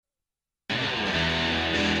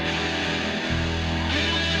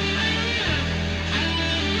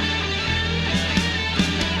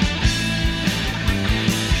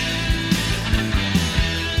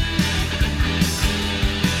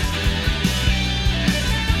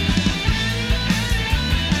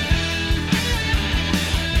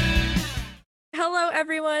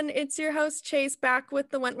It's your host, Chase, back with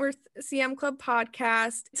the Wentworth CM Club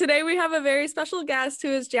podcast. Today, we have a very special guest who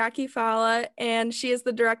is Jackie Falla, and she is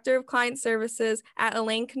the Director of Client Services at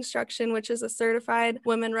Elaine Construction, which is a certified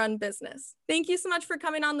women-run business. Thank you so much for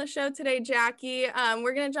coming on the show today, Jackie.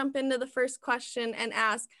 We're going to jump into the first question and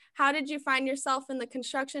ask, how did you find yourself in the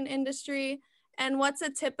construction industry, and what's a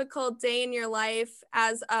typical day in your life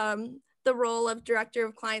as the role of Director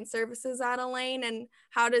of Client Services at Elaine, and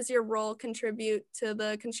how does your role contribute to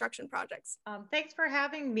the construction projects? Thanks for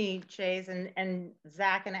having me, Chase, and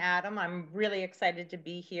Zach and Adam. I'm really excited to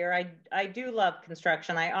be here. I do love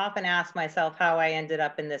construction. I often ask myself how I ended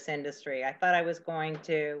up in this industry. I thought I was going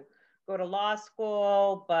to go to law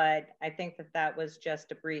school, but I think that was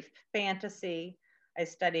just a brief fantasy. I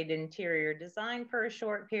studied interior design for a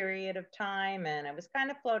short period of time, and I was kind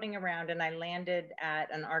of floating around, and I landed at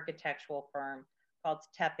an architectural firm called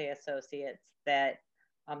Tepe Associates that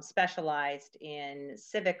specialized in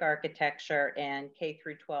civic architecture and K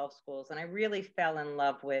through 12 schools. And I really fell in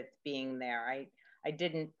love with being there. I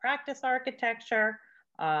didn't practice architecture.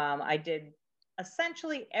 I did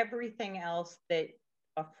essentially everything else that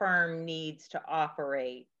a firm needs to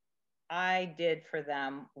operate. I did for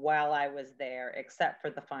them while I was there, except for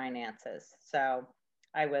the finances. So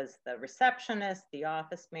I was the receptionist, the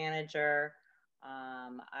office manager.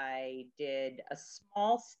 I did a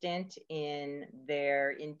small stint in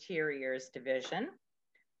their interiors division.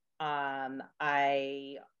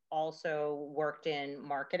 I also worked in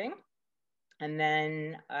marketing. And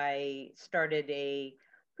then I started a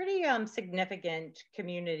pretty significant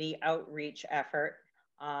community outreach effort.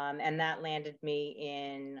 And that landed me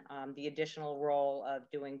in the additional role of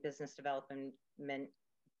doing business development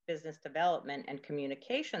and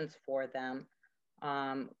communications for them,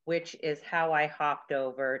 which is how I hopped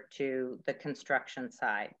over to the construction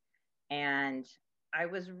side. And I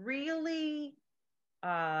was really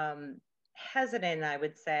hesitant, I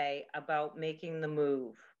would say, about making the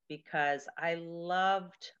move because I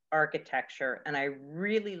loved architecture and I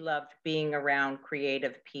really loved being around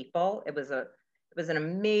creative people. It was an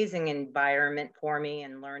amazing environment for me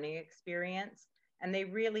and learning experience. And they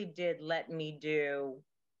really did let me do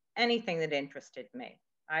anything that interested me.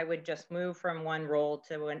 I would just move from one role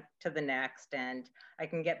to the next, and I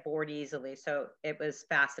can get bored easily. So it was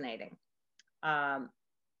fascinating.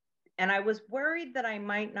 And I was worried that I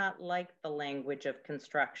might not like the language of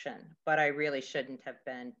construction, but I really shouldn't have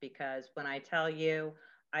been, because when I tell you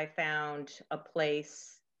I found a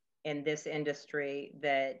place in this industry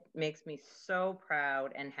that makes me so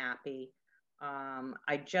proud and happy.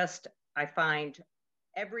 I find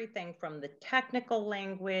everything from the technical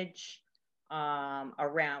language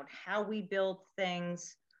around how we build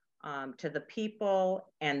things to the people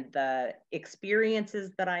and the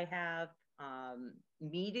experiences that I have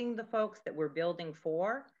meeting the folks that we're building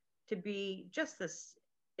for to be just this.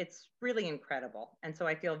 It's really incredible. And so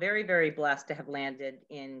I feel very, very blessed to have landed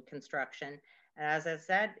in construction. And as I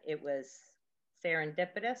said, it was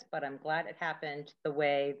serendipitous, but I'm glad it happened the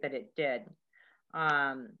way that it did.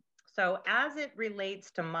 So as it relates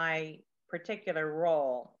to my particular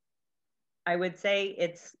role, I would say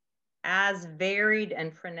it's as varied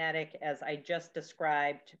and frenetic as I just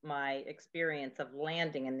described my experience of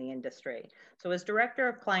landing in the industry. So as Director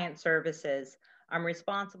of Client Services, I'm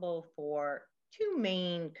responsible for two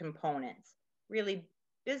main components, really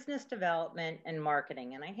business development and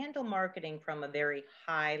marketing. And I handle marketing from a very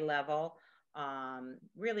high level,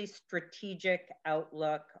 really strategic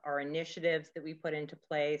outlook, our initiatives that we put into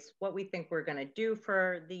place, what we think we're going to do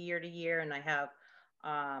for the year to year. And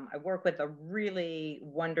I work with a really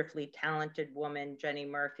wonderfully talented woman, Jenny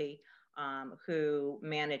Murphy, who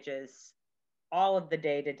manages all of the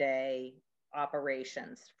day-to-day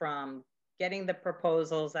operations, from getting the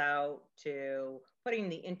proposals out to putting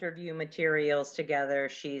the interview materials together.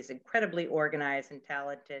 She's incredibly organized and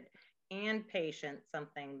talented and patient,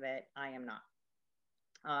 something that I am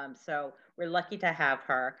not. So we're lucky to have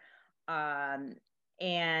her.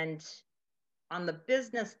 And on the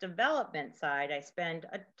business development side, I spend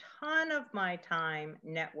a ton of my time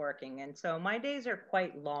networking. And so my days are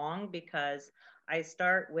quite long because I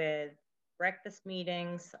start with breakfast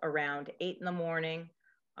meetings around 8 in the morning.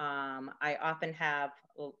 I often have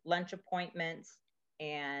lunch appointments,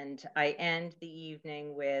 and I end the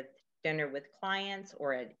evening with dinner with clients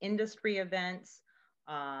or at industry events,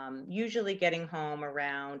 usually getting home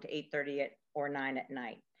around 8:30 or 9 at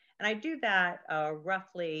night. And I do that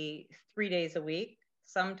roughly 3 days a week.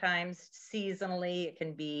 Sometimes seasonally, it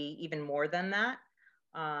can be even more than that.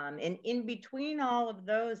 And in between all of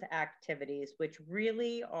those activities, which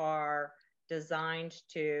really are designed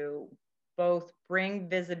to both bring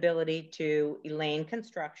visibility to Elaine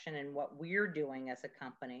Construction and what we're doing as a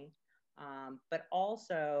company, but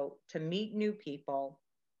also to meet new people,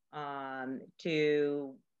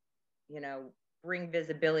 to, bring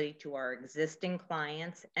visibility to our existing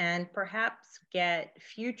clients and perhaps get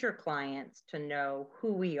future clients to know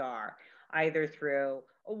who we are, either through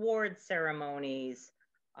award ceremonies,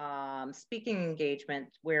 speaking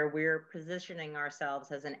engagements where we're positioning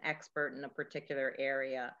ourselves as an expert in a particular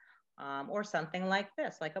area, or something like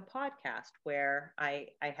this, like a podcast, where I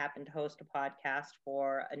happen to host a podcast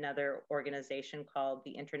for another organization called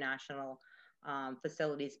the International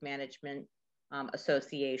Facilities Management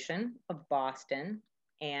Association of Boston.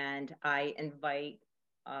 And I invite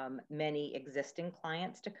many existing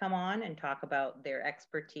clients to come on and talk about their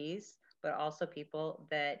expertise, but also people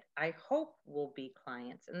that I hope will be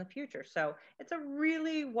clients in the future. So it's a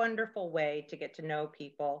really wonderful way to get to know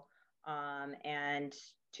people, and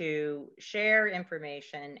to share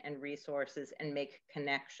information and resources and make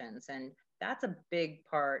connections. And that's a big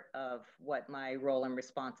part of what my role and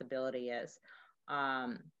responsibility is.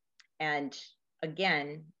 And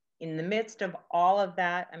again, in the midst of all of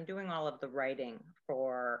that, I'm doing all of the writing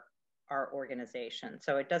for our organization.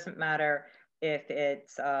 So it doesn't matter if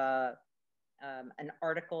it's an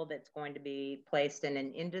article that's going to be placed in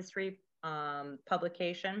an industry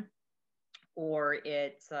publication, or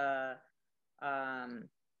it's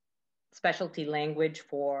specialty language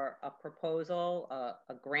for a proposal,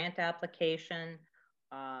 a grant application,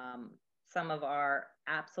 some of our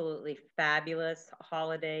absolutely fabulous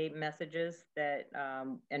holiday messages that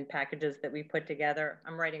and packages that we put together.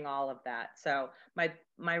 I'm writing all of that. So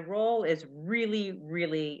my role is really,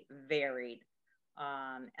 really varied.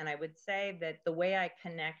 And I would say that the way I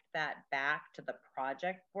connect that back to the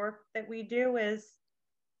project work that we do is,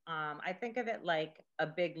 I think of it like a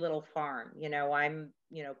big little farm. I'm,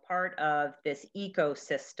 part of this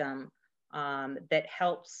ecosystem that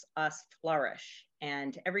helps us flourish.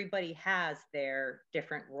 And everybody has their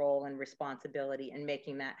different role and responsibility in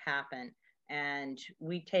making that happen. And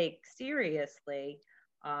we take seriously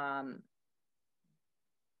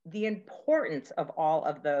the importance of all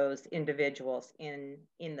of those individuals in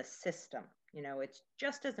the system. It's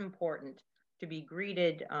just as important to be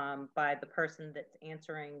greeted by the person that's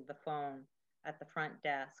answering the phone at the front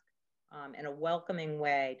desk in a welcoming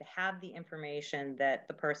way, to have the information that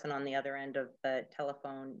the person on the other end of the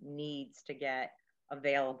telephone needs to get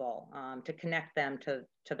available, to connect them to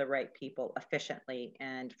the right people efficiently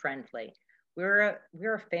and friendly. We're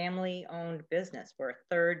a family-owned business. We're a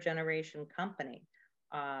third-generation company.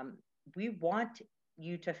 We want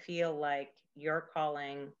you to feel like you're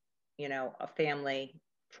calling, a family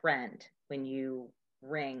friend when you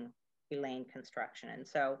ring Elaine Construction. And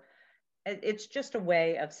so it's just a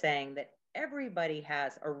way of saying that everybody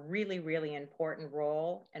has a really, really important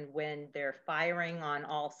role. And when they're firing on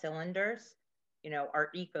all cylinders, our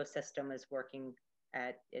ecosystem is working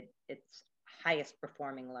at its highest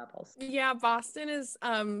performing levels. Yeah, Boston is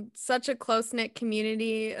such a close-knit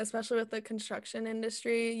community, especially with the construction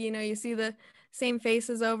industry. You see the same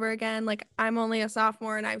faces over again. Like, I'm only a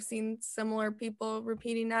sophomore and I've seen similar people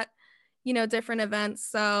repeating at, different events.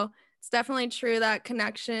 So it's definitely true that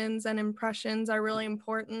connections and impressions are really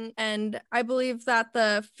important. And I believe that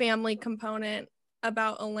the family component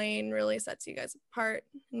about Elaine really sets you guys apart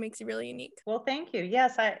and makes you really unique. Well, thank you.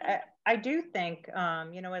 Yes, I do think,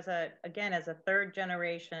 as a third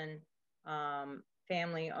generation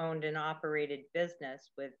family owned and operated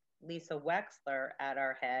business with Lisa Wexler at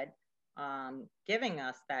our head, giving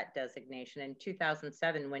us that designation in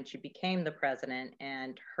 2007 when she became the president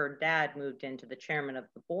and her dad moved into the chairman of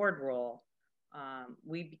the board role.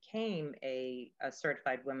 We became a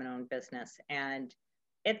certified women-owned business, and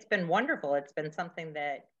it's been wonderful. It's been something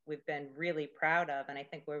that we've been really proud of, and I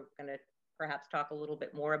think we're going to perhaps talk a little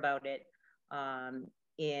bit more about it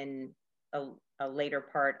in a later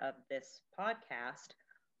part of this podcast.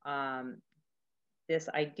 This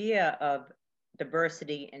idea of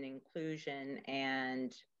diversity and inclusion,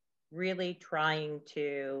 and really trying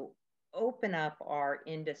to open up our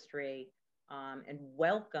industry and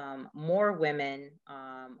welcome more women,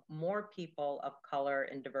 more people of color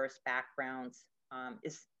and diverse backgrounds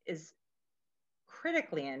is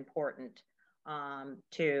critically important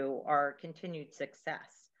to our continued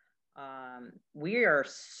success. We are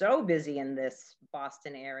so busy in this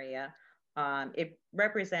Boston area. It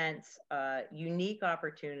represents a unique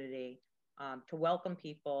opportunity to welcome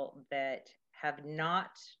people that have not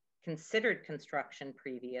considered construction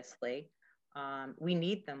previously. We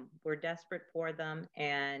need them. We're desperate for them,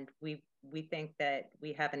 and we think that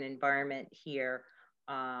we have an environment here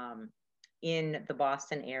in the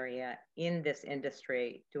Boston area in this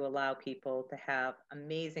industry to allow people to have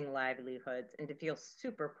amazing livelihoods and to feel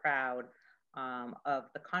super proud of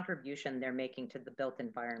the contribution they're making to the built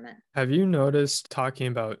environment. Have you noticed, talking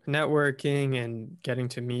about networking and getting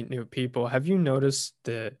to meet new people, have you noticed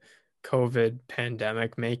the COVID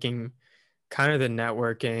pandemic making kind of the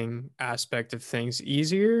networking aspect of things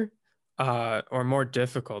easier, or more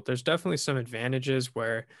difficult? There's definitely some advantages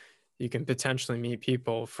where you can potentially meet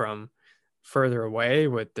people from further away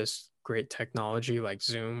with this great technology like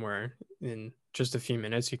Zoom, where in just a few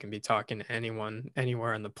minutes you can be talking to anyone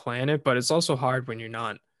anywhere on the planet. But it's also hard when you're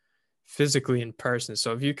not physically in person. So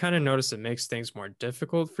have you kind of noticed it makes things more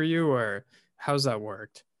difficult for you, or how's that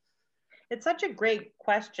worked? It's such a great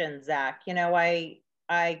question, Zach.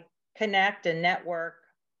 I connect and network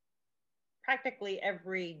practically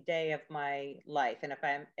every day of my life, and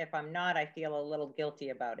if I'm not, I feel a little guilty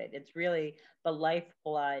about it. It's really the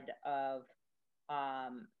lifeblood of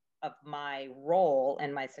my role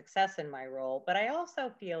and my success in my role. But I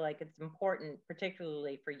also feel like it's important,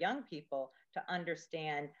 particularly for young people, to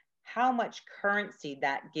understand how much currency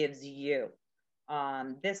that gives you.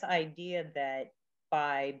 This idea that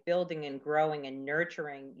by building and growing and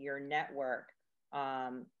nurturing your network,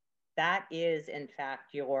 that is, in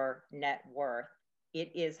fact, your net worth.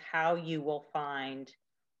 It is how you will find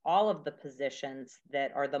all of the positions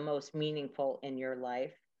that are the most meaningful in your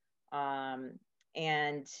life,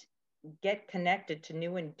 and get connected to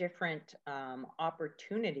new and different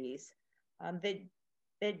opportunities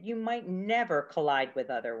that you might never collide with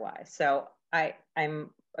otherwise. So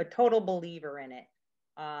I'm a total believer in it.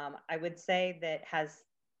 I would say that has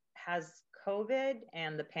COVID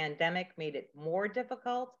and the pandemic made it more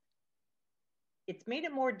difficult? It's made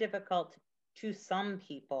it more difficult to some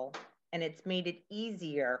people, and it's made it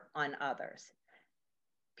easier on others.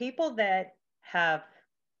 People that have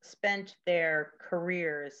spent their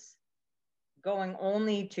careers going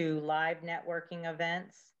only to live networking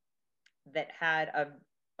events that had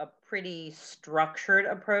a pretty structured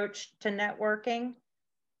approach to networking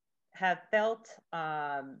have felt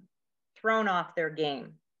thrown off their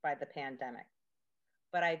game by the pandemic.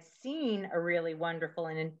 But I've seen a really wonderful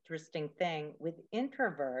and interesting thing with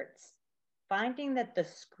introverts, finding that the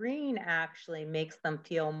screen actually makes them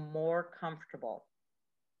feel more comfortable.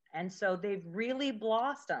 And so they've really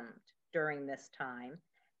blossomed during this time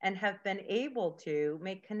and have been able to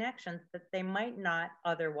make connections that they might not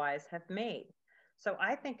otherwise have made. So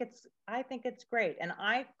I think it's great. And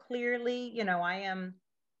I clearly, I am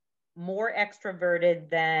more extroverted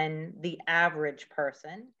than the average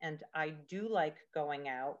person, and I do like going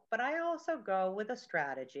out, but I also go with a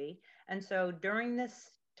strategy. And so during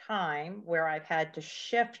this time where I've had to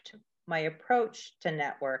shift my approach to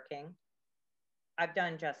networking, I've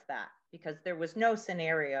done just that, because there was no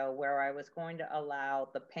scenario where I was going to allow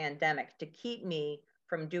the pandemic to keep me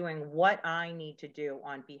from doing what I need to do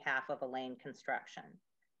on behalf of Elaine Construction.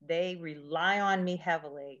 They rely on me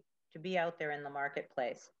heavily to be out there in the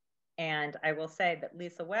marketplace. And I will say that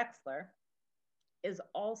Lisa Wexler is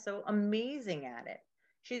also amazing at it.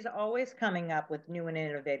 She's always coming up with new and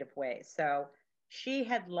innovative ways. So she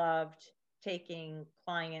had loved taking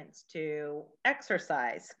clients to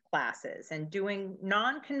exercise classes and doing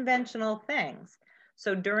non-conventional things.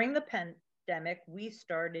 So during the pandemic, we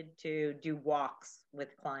started to do walks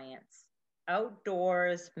with clients,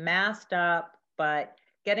 outdoors, masked up, but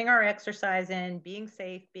getting our exercise in, being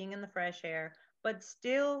safe, being in the fresh air, but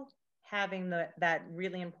still having that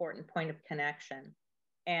really important point of connection.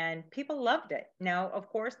 And people loved it. Now, of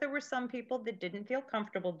course, there were some people that didn't feel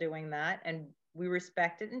comfortable doing that, and we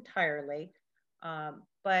respect it entirely.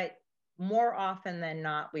 But more often than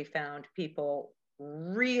not, we found people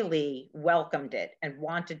really welcomed it and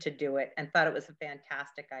wanted to do it and thought it was a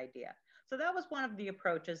fantastic idea. So that was one of the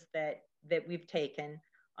approaches that we've taken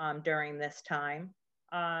during this time.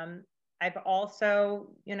 I've also,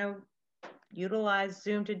 utilize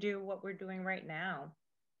Zoom to do what we're doing right now.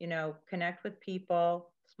 Connect with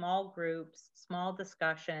people, small groups, small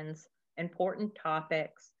discussions, important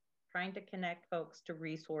topics, trying to connect folks to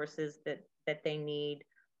resources that they need.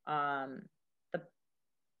 The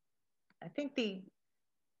I think the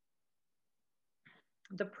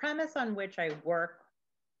premise on which I work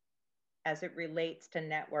as it relates to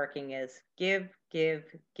networking is give, give,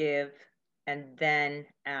 give, and then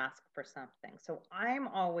ask for something. So I'm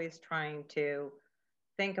always trying to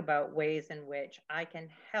think about ways in which I can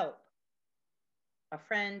help a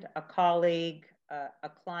friend, a colleague, a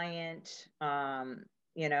client,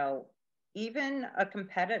 even a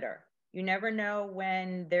competitor. You never know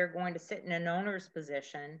when they're going to sit in an owner's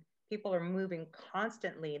position, People are moving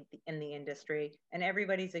constantly in the industry, and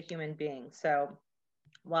everybody's a human being. So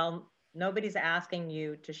while nobody's asking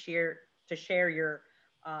you to share your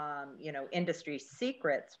industry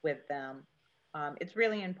secrets with them, it's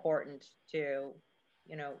really important to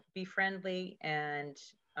be friendly and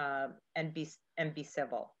be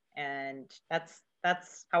civil, and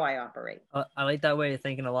that's how I operate. I like that way of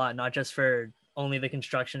thinking a lot, not just for only the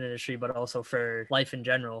construction industry, but also for life in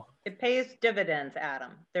general. It pays dividends,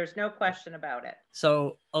 Adam. There's no question about it.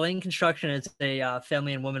 So Elaine Construction is a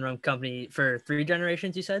family and woman-run company for 3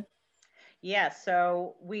 generations, you said? Yes.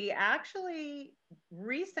 So we actually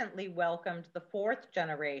recently welcomed the 4th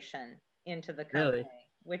generation into the company,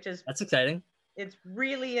 which is that's exciting. It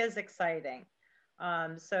really is exciting.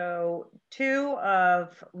 So 2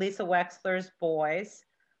 of Lisa Wexler's boys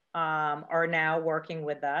are now working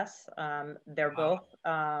with us. They're both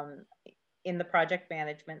in the project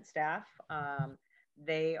management staff.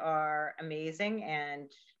 They are amazing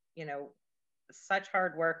and, such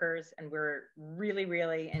hard workers, and we're really,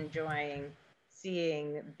 really enjoying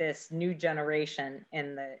seeing this new generation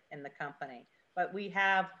in the company. But we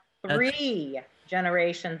have 3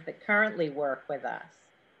 generations that currently work with us.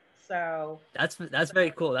 So that's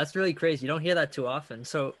very cool. That's really crazy. You don't hear that too often.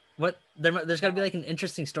 So there's got to be like an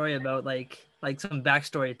interesting story about like some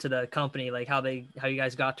backstory to the company, like how you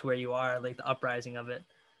guys got to where you are, like the uprising of it.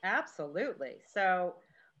 Absolutely. So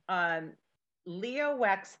Leo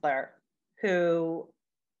Wexler, who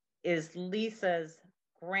is Lisa's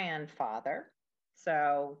grandfather.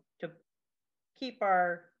 So to keep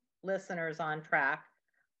our listeners on track,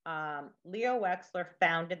 Leo Wexler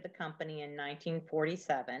founded the company in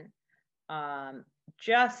 1947.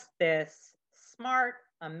 Just this smart,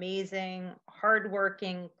 amazing,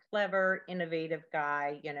 hardworking, clever, innovative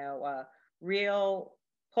guy, real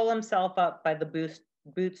pull himself up by the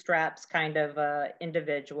bootstraps kind of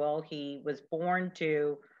individual. He was born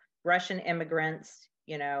to Russian immigrants.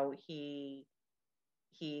 He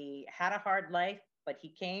had a hard life, but he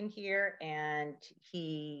came here and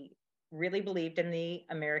he really believed in the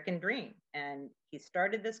American dream. And he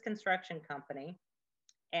started this construction company.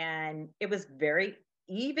 And it was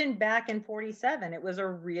even back in 47, it was a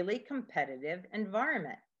really competitive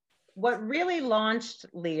environment. What really launched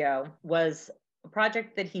Leo was a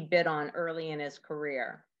project that he bid on early in his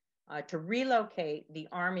career to relocate the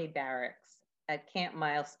Army barracks at Camp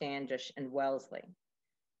Miles Standish in Wellesley.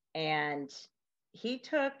 And he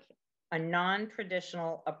took a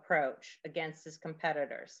non-traditional approach against his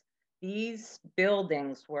competitors. These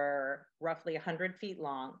buildings were roughly 100 feet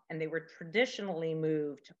long, and they were traditionally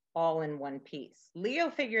moved all in one piece. Leo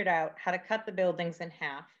figured out how to cut the buildings in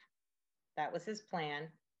half. That was his plan,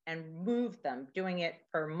 and move them, doing it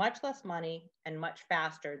for much less money and much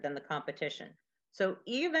faster than the competition. So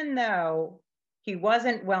even though he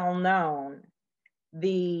wasn't well known,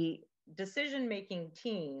 the decision-making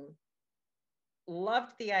team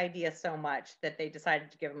loved the idea so much that they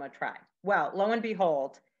decided to give him a try. Well, lo and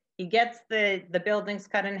behold, he gets the buildings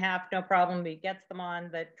cut in half, no problem. He gets them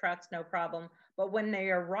on the trucks, no problem. But when they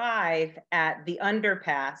arrive at the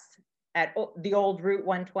underpass at the old Route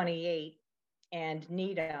 128 and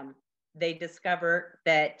Needham, they discover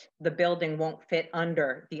that the building won't fit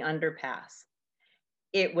under the underpass.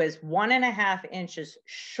 It was 1.5 inches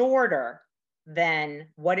shorter than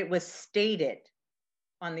what it was stated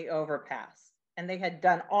on the overpass. And they had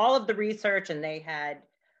done all of the research, and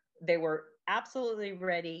they were absolutely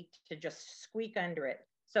ready to just squeak under it.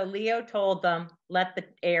 So Leo told them, let the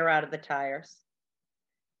air out of the tires.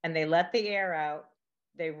 And they let the air out.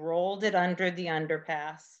 They rolled it under the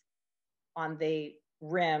underpass on the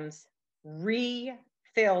rims,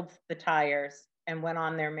 refilled the tires, and went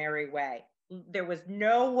on their merry way. There was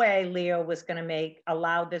no way Leo was going to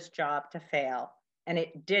allow this job to fail, and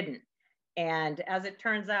it didn't. And as it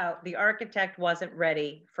turns out, the architect wasn't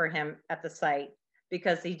ready for him at the site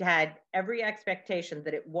because he had every expectation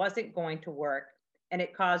that it wasn't going to work. And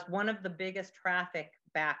it caused one of the biggest traffic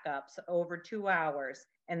backups, over 2 hours,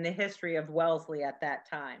 in the history of Wellesley at that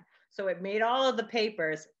time. So it made all of the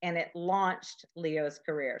papers, and it launched Leo's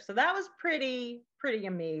career. So that was pretty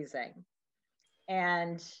amazing.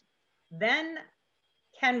 And then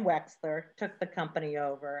Ken Wexler took the company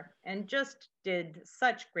over and just did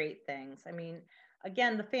such great things. I mean,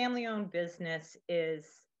 again, the family-owned business is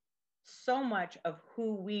so much of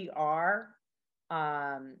who we are,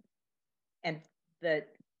 and the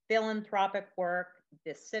philanthropic work,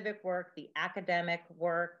 the civic work, the academic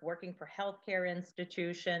work, working for healthcare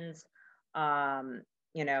institutions.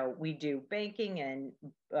 We do banking and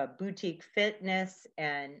boutique fitness,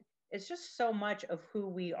 and it's just so much of who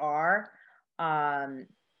we are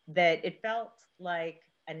that it felt like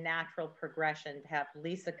a natural progression to have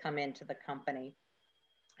Lisa come into the company.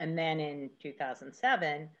 And then in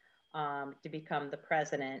 2007, to become the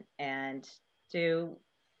president and to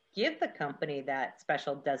give the company that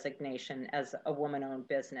special designation as a woman-owned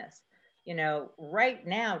business. You know, right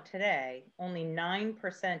now, today, only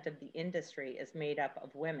 9% of the industry is made up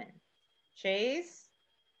of women. Chase,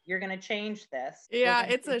 you're going to change this. Yeah,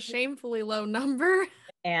 it's a shamefully low number.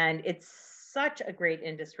 And it's such a great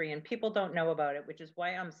industry, and people don't know about it, which is why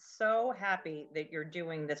I'm so happy that you're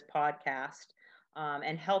doing this podcast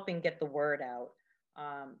and helping get the word out.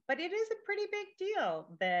 But it is a pretty big deal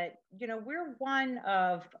that, you know, we're one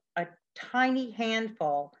of a tiny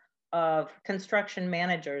handful of construction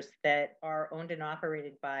managers that are owned and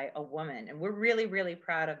operated by a woman. And we're really, really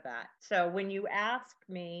proud of that. So when you ask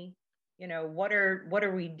me, you know, what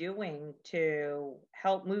are we doing to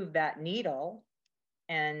help move that needle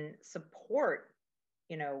and support,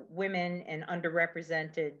 you know, women and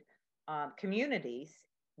underrepresented communities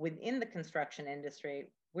within the construction industry,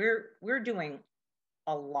 we're doing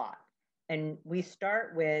a lot. And we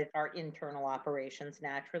start with our internal operations,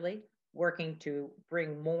 naturally, working to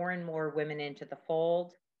bring more and more women into the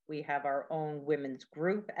fold. We have our own women's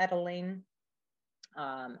group at Elaine.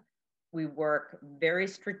 We work very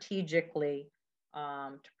strategically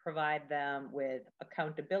to provide them with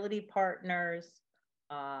accountability partners,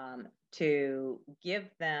 to give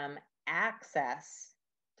them access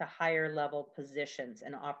to higher level positions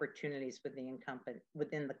and opportunities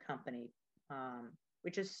within the company,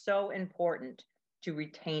 which is so important to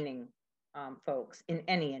retaining folks in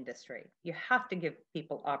any industry. You have to give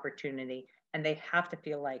people opportunity, and they have to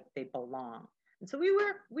feel like they belong. And so we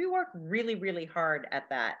work really, really hard at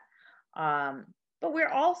that. But we're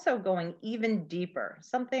also going even deeper.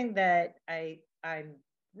 Something that I'm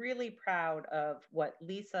really proud of what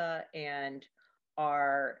Lisa and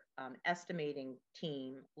our estimating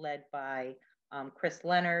team, led by Chris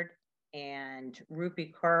Leonard and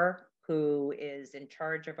Rupi Kaur, who is in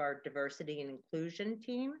charge of our diversity and inclusion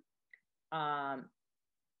team.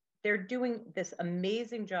 They're doing this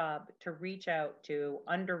amazing job to reach out to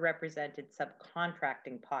underrepresented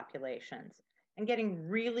subcontracting populations and getting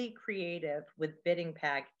really creative with bidding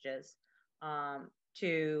packages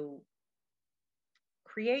to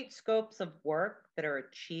create scopes of work that are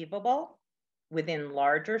achievable within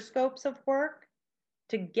larger scopes of work,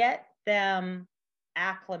 to get them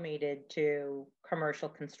acclimated to commercial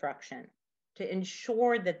construction, to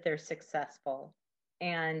ensure that they're successful,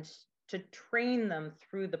 and to train them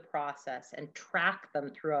through the process and track them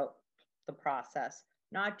throughout the process,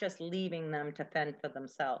 not just leaving them to fend for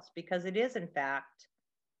themselves. Because it is, in fact,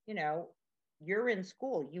 you know, you're in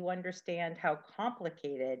school, you understand how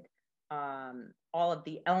complicated all of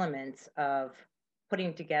the elements of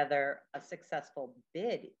putting together a successful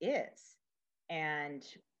bid is. And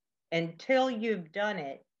until you've done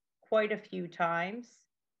it quite a few times,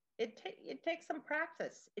 it takes some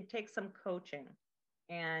practice, it takes some coaching,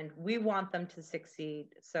 and we want them to succeed.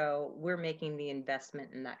 So we're making the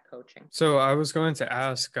investment in that coaching. So I was going to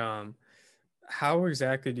ask, how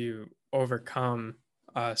exactly do you overcome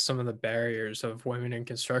some of the barriers of women in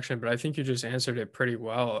construction? But I think you just answered it pretty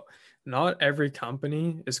well. Not every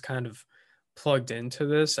company is kind of plugged into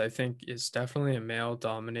this. I think it's definitely a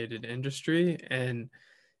male-dominated industry, and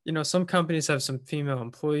you know, some companies have some female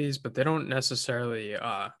employees, but they don't necessarily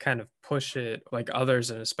kind of push it like others,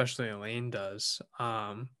 and especially Elaine does.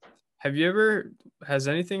 Has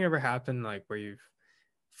anything ever happened like where you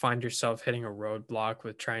find yourself hitting a roadblock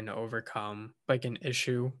with trying to overcome like an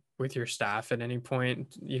issue with your staff at any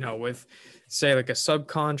point, you know, with say like a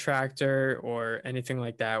subcontractor or anything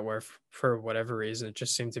like that, where for whatever reason it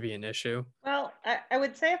just seemed to be an issue? Well, I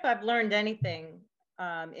would say if I've learned anything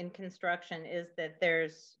in construction, is that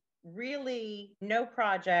there's really no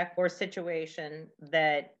project or situation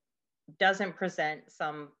that doesn't present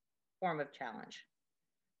some form of challenge.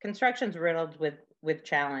 Construction's riddled with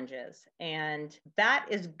challenges, and that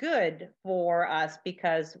is good for us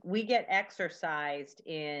because we get exercised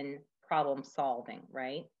in problem solving,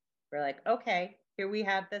 right? We're like, okay, here we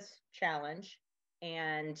have this challenge,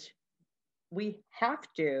 and we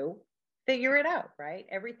have to figure it out, right?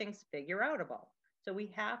 Everything's figure outable. So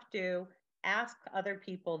we have to ask other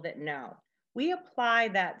people that know. We apply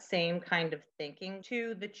that same kind of thinking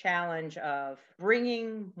to the challenge of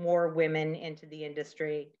bringing more women into the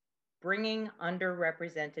industry, bringing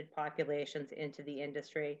underrepresented populations into the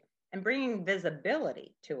industry, and bringing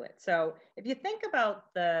visibility to it. So if you think about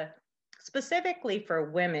specifically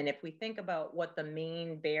for women, if we think about what the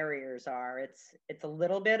main barriers are, it's a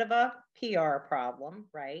little bit of a PR problem,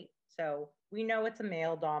 right? So we know it's a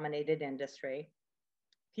male-dominated industry.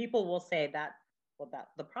 People will say that, Well,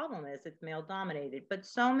 the problem is it's male dominated, but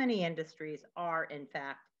so many industries are in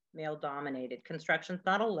fact male dominated. Construction's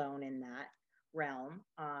not alone in that realm.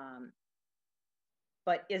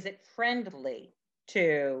 But is it friendly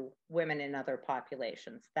to women in other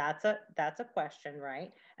populations? That's a question,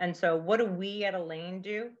 right? And so what do we at Elaine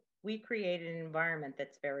do? We create an environment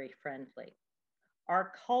that's very friendly.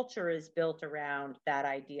 Our culture is built around that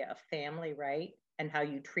idea of family, right? And how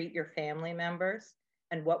you treat your family members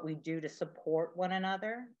and what we do to support one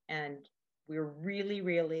another. And we're really,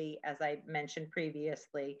 really, as I mentioned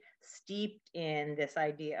previously, steeped in this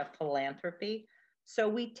idea of philanthropy. So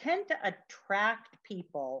we tend to attract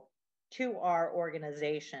people to our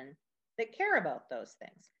organization that care about those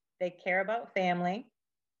things. They care about family,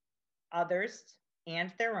 others,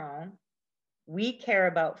 and their own. We care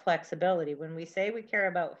about flexibility. When we say we care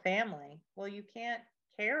about family, well, you can't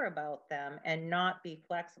care about them and not be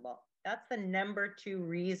flexible. That's the number 2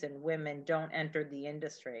 reason women don't enter the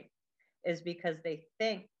industry, is because they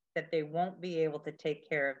think that they won't be able to take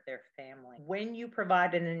care of their family. When you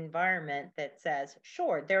provide an environment that says,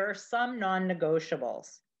 sure, there are some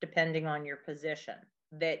non-negotiables depending on your position,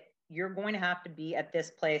 that you're going to have to be at this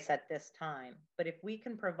place at this time. But if we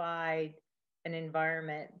can provide an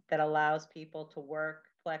environment that allows people to work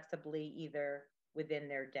flexibly either within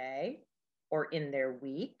their day or in their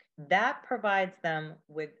week, that provides them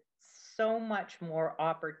with so much more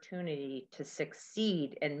opportunity to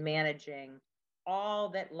succeed in managing all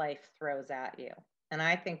that life throws at you. And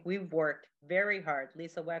I think we've worked very hard.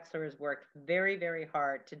 Lisa Wexler has worked very, very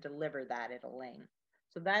hard to deliver that at Elaine.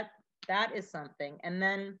 So that is something. And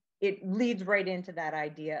then it leads right into that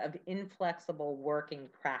idea of inflexible working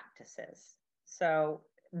practices. So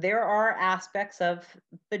there are aspects of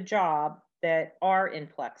the job that are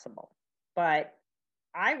inflexible, but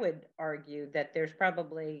I would argue that there's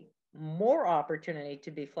probably more opportunity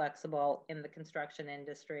to be flexible in the construction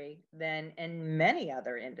industry than in many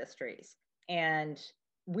other industries. And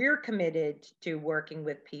we're committed to working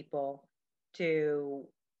with people to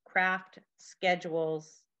craft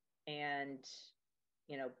schedules and,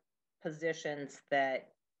 positions that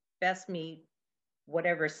best meet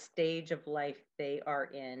whatever stage of life they are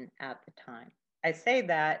in at the time. I say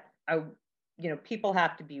that, people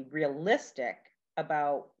have to be realistic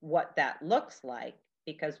about what that looks like,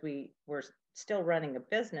 because we're still running a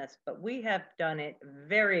business, but we have done it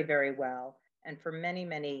very, very well and for many,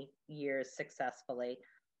 many years successfully.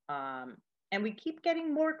 And we keep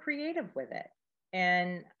getting more creative with it.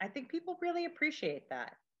 And I think people really appreciate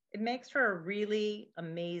that. It makes for a really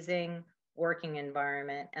amazing working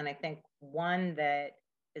environment. And I think one that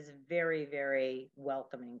is very, very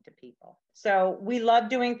welcoming to people. So we love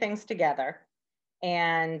doing things together.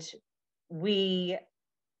 And we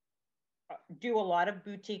do a lot of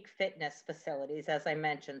boutique fitness facilities, as I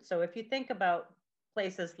mentioned. So if you think about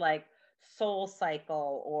places like Soul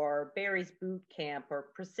Cycle or Barry's Boot Camp or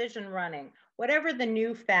Precision Running, whatever the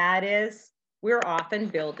new fad is, we're often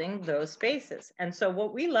building those spaces. And so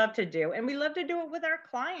what we love to do, and we love to do it with our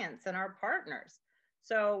clients and our partners.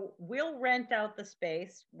 So we'll rent out the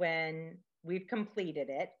space when we've completed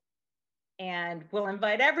it, and we'll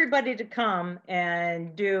invite everybody to come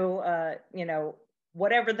and do,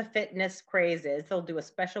 whatever the fitness craze is. They'll do a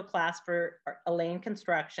special class for Elaine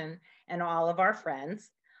Construction and all of our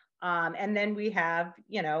friends. And then we have,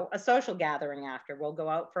 a social gathering after. We'll go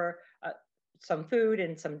out for some food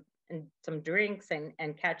and some drinks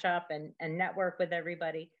and catch up and network with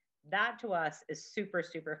everybody. That to us is super,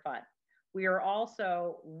 super fun. We are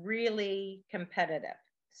also really competitive.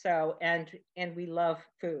 So, and we love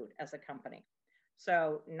food as a company.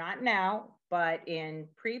 So not now, but in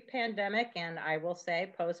pre-pandemic, and I will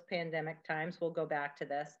say post-pandemic times, we'll go back to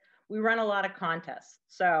this. We run a lot of contests.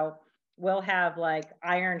 So we'll have like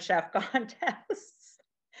Iron Chef contests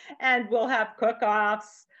and we'll have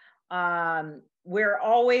cook-offs. We're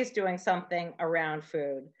always doing something around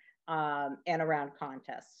food and around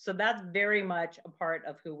contests. So that's very much a part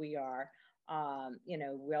of who we are.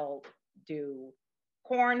 We'll do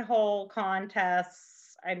cornhole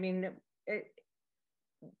contests. I mean,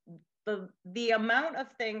 the amount of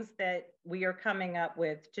things that we are coming up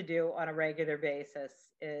with to do on a regular basis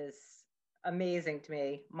is amazing to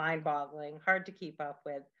me, mind-boggling, hard to keep up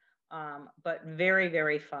with, but very,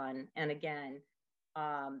 very fun. And again,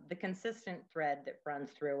 the consistent thread that runs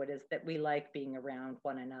through it is that we like being around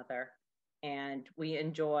one another, and we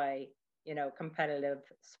enjoy, competitive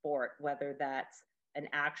sport, whether that's an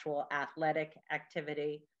actual athletic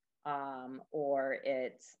activity or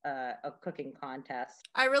it's a cooking contest.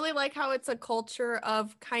 I really like how it's a culture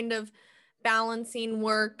of kind of balancing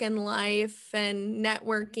work and life and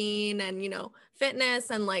networking and, fitness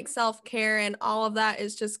and like self-care, and all of that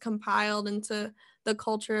is just compiled into the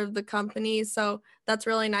culture of the company. So that's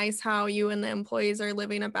really nice how you and the employees are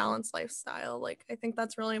living a balanced lifestyle. Like, I think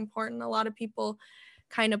that's really important. A lot of people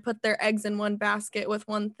kind of put their eggs in one basket with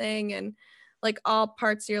one thing, and like all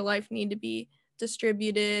parts of your life need to be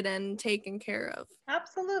distributed and taken care of.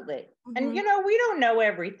 Absolutely. Mm-hmm. And, we don't know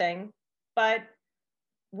everything, but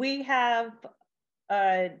we have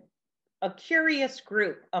a curious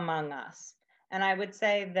group among us. And I would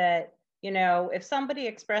say that, if somebody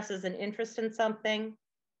expresses an interest in something,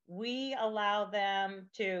 we allow them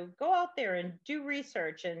to go out there and do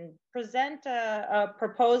research and present a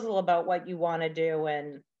proposal about what you want to do.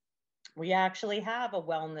 And we actually have a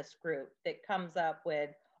wellness group that comes up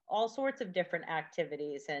with all sorts of different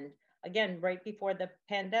activities. And again, right before the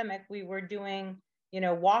pandemic, we were doing,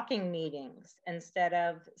 walking meetings instead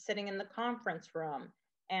of sitting in the conference room.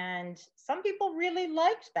 And some people really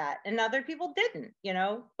liked that and other people didn't,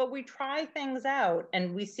 but we try things out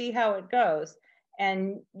and we see how it goes.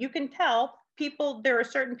 And you can tell there are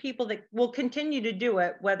certain people that will continue to do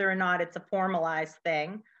it, whether or not it's a formalized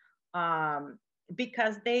thing.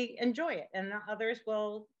 Because they enjoy it, and others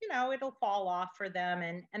will, it'll fall off for them,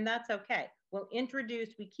 and that's okay.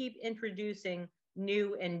 We keep introducing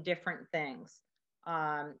new and different things,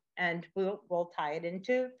 and we'll tie it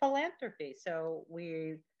into philanthropy. So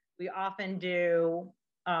we often do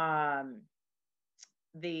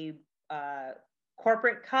the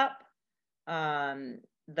corporate cup.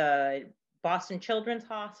 The Boston Children's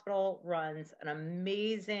Hospital runs an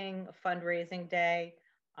amazing fundraising day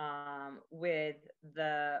with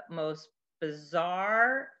the most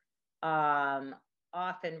bizarre,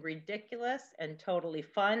 often ridiculous and totally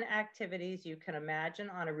fun activities you can imagine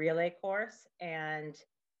on a relay course. And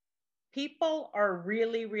people are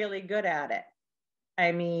really, really good at it.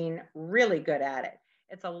 I mean, really good at it.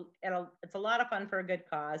 It's a lot of fun for a good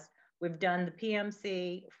cause. We've done the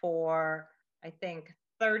PMC for, I think,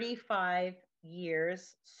 35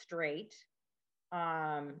 years straight.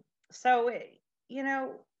 So,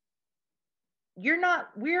 we're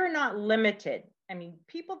not limited. I mean,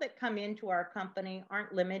 people that come into our company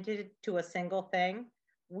aren't limited to a single thing.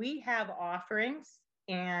 We have offerings,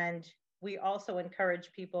 and we also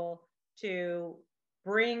encourage people to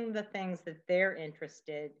bring the things that they're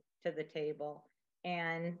interested to the table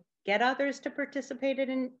and get others to participate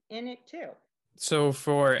in it too. So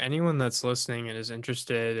for anyone that's listening and is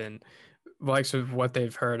interested in likes of what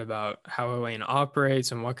they've heard about how Elaine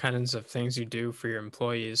operates and what kinds of things you do for your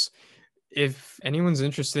employees, if anyone's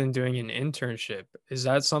interested in doing an internship, is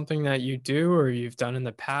that something that you do or you've done in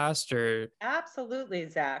the past? Or Absolutely,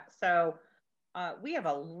 Zach. So we have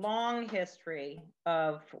a long history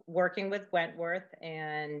of working with Wentworth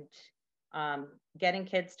and getting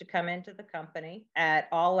kids to come into the company at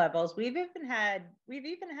all levels. We've even had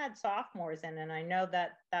sophomores in, and I know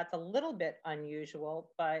that that's a little bit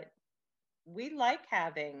unusual, but we like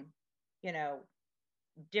having,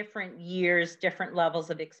 different years, different levels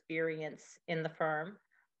of experience in the firm.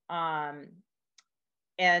 And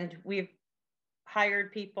we've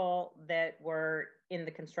hired people that were in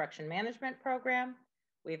the construction management program.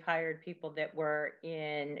 We've hired people that were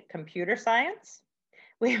in computer science.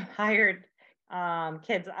 We've hired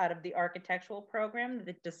kids out of the architectural program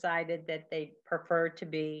that decided that they prefer to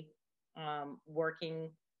be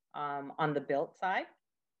working on the built side.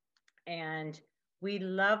 And we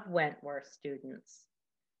love Wentworth students.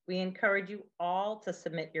 We encourage you all to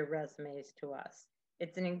submit your resumes to us.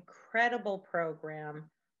 It's an incredible program.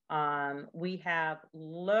 We have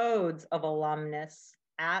loads of alumnus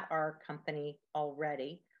at our company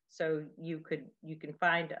already. So you can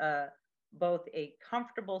find both a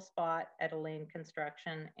comfortable spot at Elaine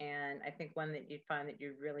Construction, and I think one that you'd find that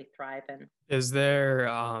you'd really thrive in. is there,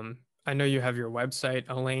 I know you have your website,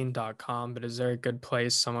 elaine.com, but is there a good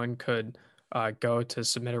place someone could go to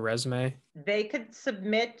submit a resume? They could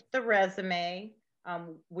submit the resume.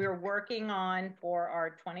 We're working on for our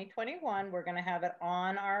 2021, we're going to have it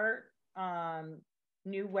on our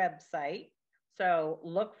new website. So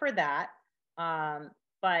look for that.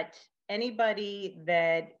 But anybody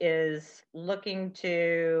that is looking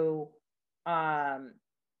to have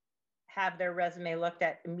their resume looked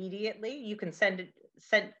at immediately, you can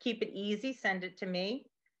keep it easy, send it to me,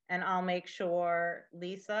 and I'll make sure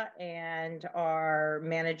Lisa and our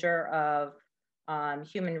manager of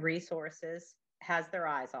human resources has their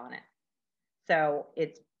eyes on it. So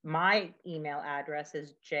my email address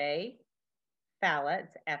is jfalla,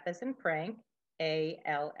 it's F as in Frank,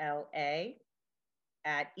 ALLA,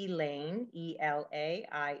 at Elaine, ELAINE.com.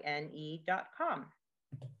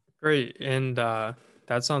 Great. And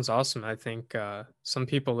that sounds awesome. I think some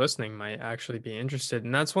people listening might actually be interested.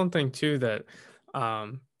 And that's one thing too that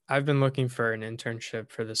I've been looking for an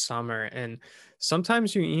internship for the summer. And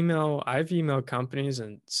sometimes I've emailed companies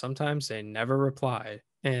and sometimes they never reply.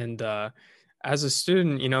 And as a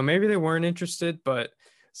student, maybe they weren't interested, but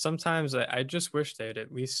sometimes I just wish they'd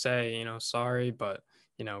at least say, sorry, but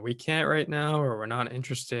we can't right now, or we're not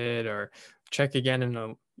interested, or check again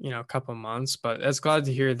in a couple months. But it's glad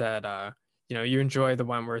to hear that you enjoy the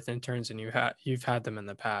Wentworth interns and you've had them in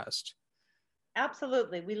the past.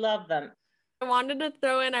 Absolutely. We love them. I wanted to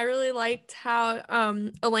throw in, I really liked how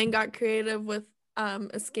Elaine got creative with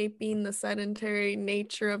escaping the sedentary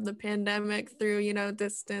nature of the pandemic through,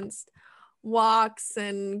 distanced walks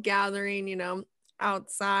and gathering,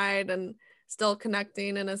 outside and still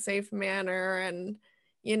connecting in a safe manner and,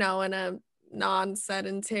 in a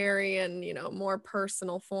non-sedentary and, more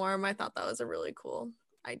personal form. I thought that was a really cool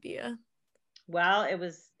idea. Well,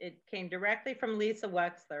 it came directly from Lisa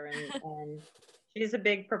Wexler, and she's a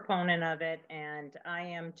big proponent of it, and I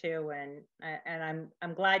am too. And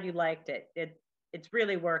I'm glad you liked it. It's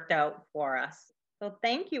really worked out for us. So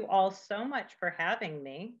thank you all so much for having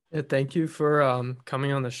me. Yeah, thank you for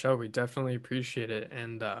coming on the show. We definitely appreciate it,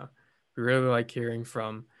 and we really like hearing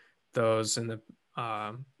from those in the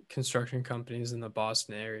construction companies in the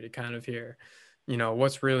Boston area to kind of hear,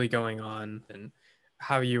 what's really going on and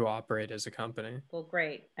how you operate as a company. Well,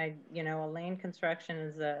 great. Elaine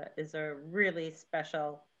Construction is a really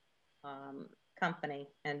special company,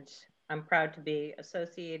 and I'm proud to be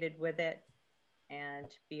associated with it and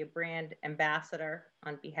be a brand ambassador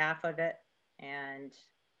on behalf of it. And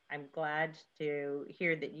I'm glad to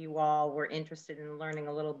hear that you all were interested in learning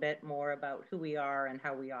a little bit more about who we are and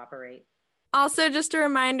how we operate. Also, just a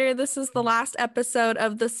reminder, this is the last episode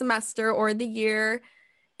of the semester or the year,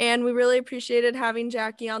 and we really appreciated having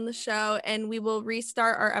Jackie on the show, and we will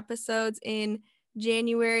restart our episodes in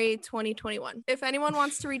January 2021. If anyone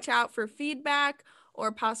wants to reach out for feedback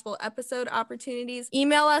or possible episode opportunities,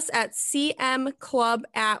 email us at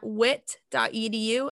cmclub@wit.edu.